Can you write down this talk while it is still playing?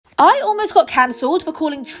I almost got cancelled for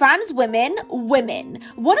calling trans women women.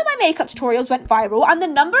 One of my makeup tutorials went viral and the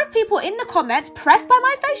number of people in the comments pressed by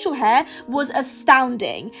my facial hair was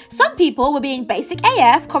astounding. Some people were being basic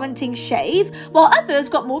AF, commenting shave, while others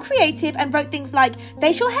got more creative and wrote things like,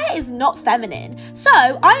 facial hair is not feminine. So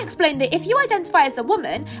I explained that if you identify as a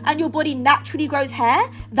woman and your body naturally grows hair,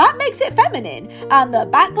 that makes it feminine. And the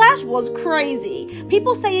backlash was crazy.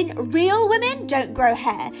 People saying real women don't grow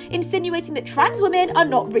hair, insinuating that trans women are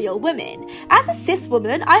not real women. As a cis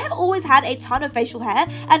woman, I have always had a ton of facial hair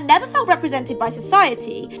and never felt represented by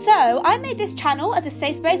society. So I made this channel as a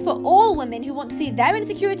safe space for all women who want to see their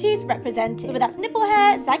insecurities represented, whether that's nipple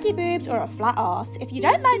hair, saggy boobs, or a flat ass. If you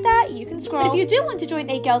don't like that, you can scroll. But if you do want to join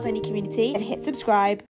a girls only community, then hit subscribe.